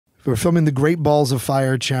We're filming the Great Balls of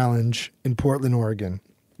Fire Challenge in Portland, Oregon.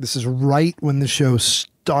 This is right when the show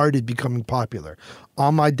started becoming popular.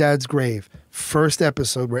 On my dad's grave, first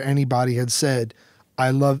episode where anybody had said,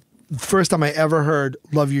 first time I ever heard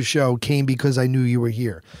 "love your show" came because I knew you were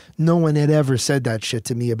here. No one had ever said that shit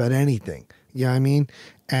to me about anything. You know what I mean?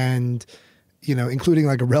 And, you know, including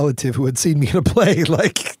like a relative who had seen me in a play,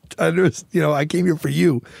 like, I came here for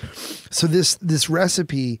you. So this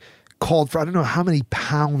recipe called for, I don't know how many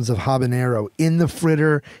pounds of habanero in the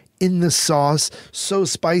fritter, in the sauce, so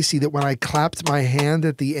spicy that when I clapped my hand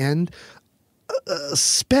at the end, a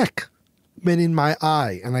speck went in my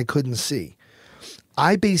eye and I couldn't see.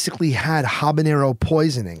 I basically had habanero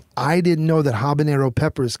poisoning. I didn't know that habanero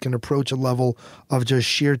peppers can approach a level of just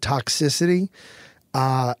sheer toxicity,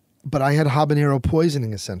 but I had habanero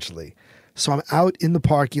poisoning essentially. So I'm out in the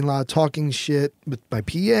parking lot talking shit with my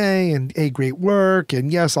PA and, hey, great work. And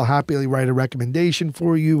yes, I'll happily write a recommendation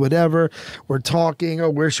for you, whatever. We're talking, oh,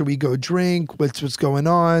 where should we go drink? What's going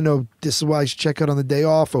on? Oh, this is why I should check out on the day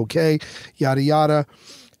off. Okay, yada, yada.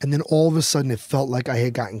 And then all of a sudden it felt like I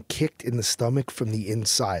had gotten kicked in the stomach from the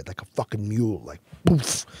inside, like a fucking mule, like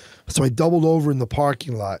poof. So I doubled over in the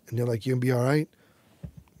parking lot and they're like, you gonna be all right?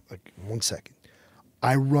 Like, 1 second.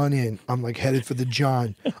 I run in. I'm like headed for the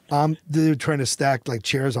John. They're trying to stack like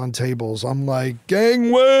chairs on tables. I'm like,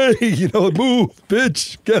 gangway, move,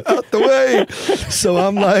 bitch, get out the way. So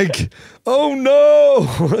I'm like, oh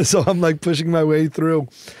no. So I'm like pushing my way through.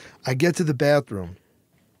 I get to the bathroom.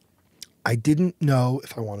 I didn't know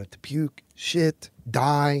if I wanted to puke, shit,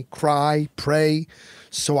 die, cry, pray.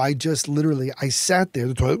 So I just literally, I sat there.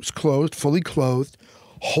 The toilet was closed, fully clothed,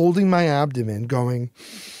 holding my abdomen going,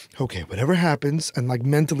 okay, whatever happens, and like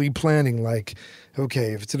mentally planning, like,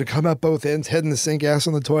 okay, if it's gonna come out both ends, head in the sink, ass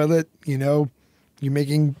on the toilet, you're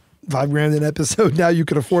making $5,000 an episode now, you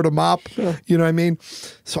can afford a mop, you know what I mean?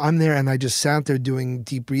 So I'm there and I just sat there doing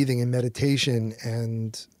deep breathing and meditation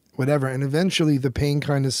and whatever, and eventually the pain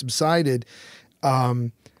kind of subsided.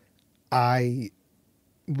 I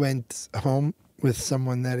went home with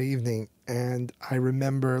someone that evening and I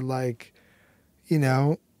remember like,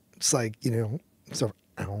 it's like, so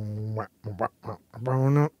no,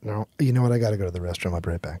 you know what? I got to go to the restroom. I'll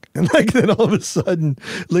be right back. And like then all of a sudden,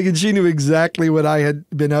 like, and she knew exactly what I had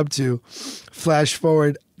been up to. Flash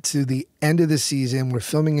forward to the end of the season. We're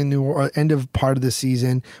filming in end of part of the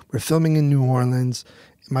season. We're filming in New Orleans.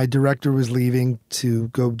 My director was leaving to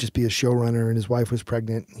go just be a showrunner, and his wife was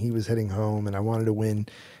pregnant. He was heading home, and I wanted to win.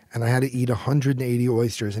 And I had to eat 180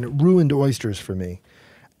 oysters, and it ruined oysters for me.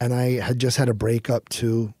 And I had just had a breakup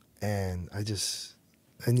too, and I'd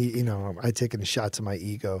taken a shot to my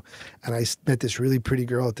ego. And I met this really pretty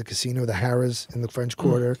girl at the casino, the Harrah's in the French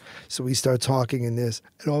Quarter. So we start talking in this.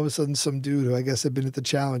 And all of a sudden, some dude who I guess had been at the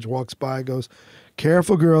challenge walks by, goes,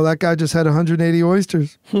 careful, girl, that guy just had 180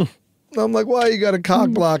 oysters. I'm like, why you got to cock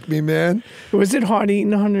block me, man? Was it hard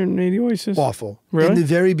eating 180 oysters? Awful. Really? In the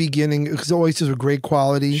very beginning, because the oysters were great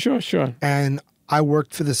quality. Sure. And I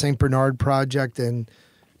worked for the St. Bernard Project, and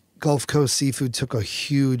Gulf Coast seafood took a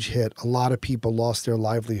huge hit. A lot of people lost their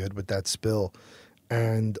livelihood with that spill.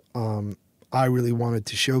 And I really wanted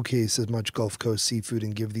to showcase as much Gulf Coast seafood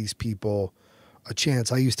and give these people a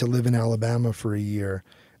chance. I used to live in Alabama for a year,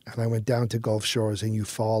 and I went down to Gulf Shores and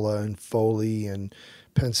Eufaula and Foley and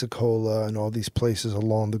Pensacola and all these places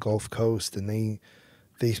along the Gulf Coast. And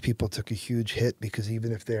these people took a huge hit because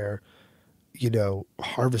even if their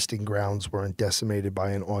harvesting grounds weren't decimated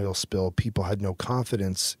by an oil spill, people had no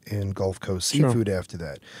confidence in Gulf Coast seafood after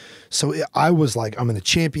that. So I was like, I'm going to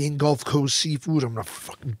champion Gulf Coast seafood. I'm going to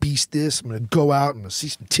fucking beast this. I'm going to go out and I'm going to see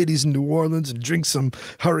some titties in New Orleans and drink some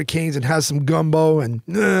hurricanes and have some gumbo. And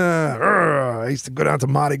I used to go down to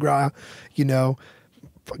Mardi Gras,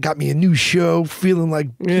 got me a new show, feeling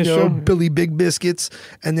like, Billy Big Biscuits.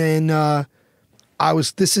 And then,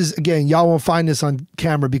 this is, again, y'all won't find this on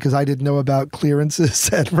camera because I didn't know about clearances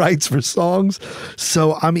and rights for songs.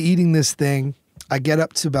 So I'm eating this thing. I get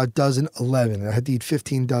up to about 11. I had to eat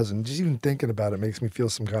 15 dozen. Just even thinking about it makes me feel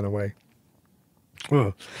some kind of way.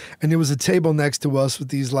 Ugh. And there was a table next to us with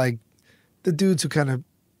these, like, the dudes who kind of,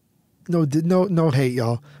 no hate,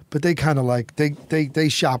 y'all, but they kind of like, they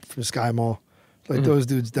shop from Sky Mall. Like, those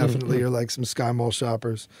dudes definitely are like some Sky Mall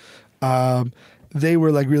shoppers. They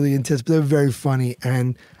were like really intense, but they were very funny.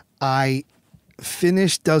 And I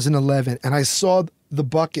finished 11, and I saw the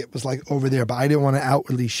bucket was like over there, but I didn't want to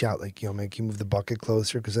outwardly shout like, man, can you move the bucket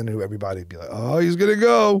closer? Because I knew everybody would be like, oh, he's going to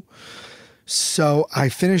go. So I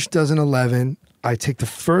finished 11. I take the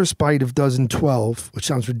first bite of 12, which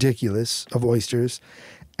sounds ridiculous, of oysters.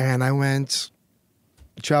 And I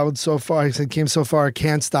traveled so far, I said, came so far, I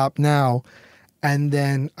can't stop now. And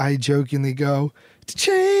then I jokingly go, to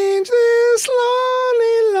change this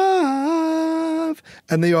lonely love.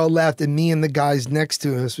 And they all laughed, and me and the guys next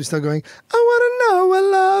to us, we started going, I want to know what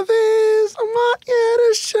love is. I want you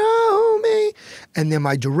to show me. And then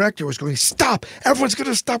my director was going, stop. Everyone's going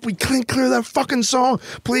to stop. We can't clear that fucking song.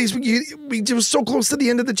 Please, we were so close to the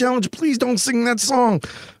end of the challenge. Please don't sing that song.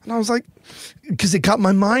 And I was like, because it got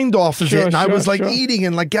my mind off of it. And I was like eating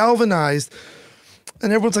and like galvanized.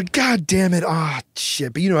 And everyone's like, God damn it. Ah,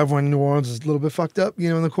 shit. But you know, everyone in New Orleans is a little bit fucked up, you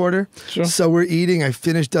know, in the quarter. Sure. So we're eating. I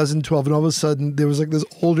finished dozen 12. And all of a sudden, there was like this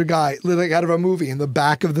older guy, like out of a movie, in the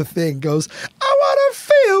back of the thing goes, I want to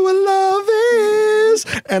feel what love is.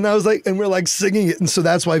 And I was like, and we're like singing it. And so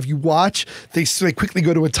that's why if you watch, they quickly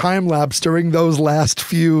go to a time lapse during those last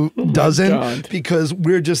few dozen because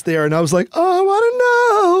we're just there. And I was like, oh, I want to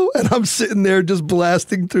know. And I'm sitting there just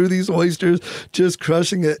blasting through these oysters, just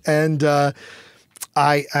crushing it. And,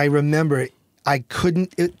 I remember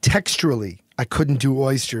texturally, I couldn't do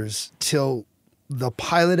oysters till the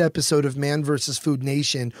pilot episode of Man vs. Food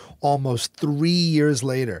Nation almost 3 years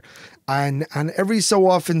later. And every so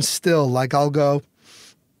often still, like I'll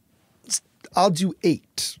do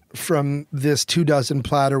 8 from this 24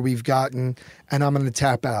 platter we've gotten, and I'm going to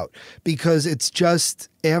tap out. Because it's just,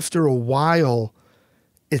 after a while,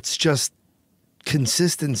 it's just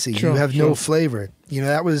consistency. You have no flavor. You know,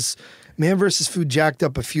 that was... Man vs. Food jacked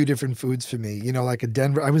up a few different foods for me. You know, like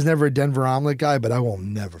I was never a Denver omelet guy, but I will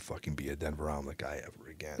never fucking be a Denver omelet guy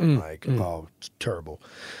ever again. Oh, it's terrible.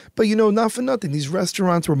 But, you know, not for nothing. These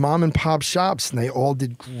restaurants were mom and pop shops, and they all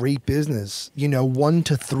did great business. You know, 100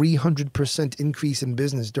 to 300% increase in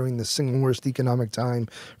business during the single worst economic time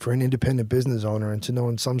for an independent business owner. And to know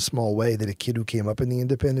in some small way that a kid who came up in the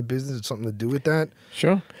independent business had something to do with that.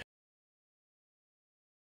 Sure.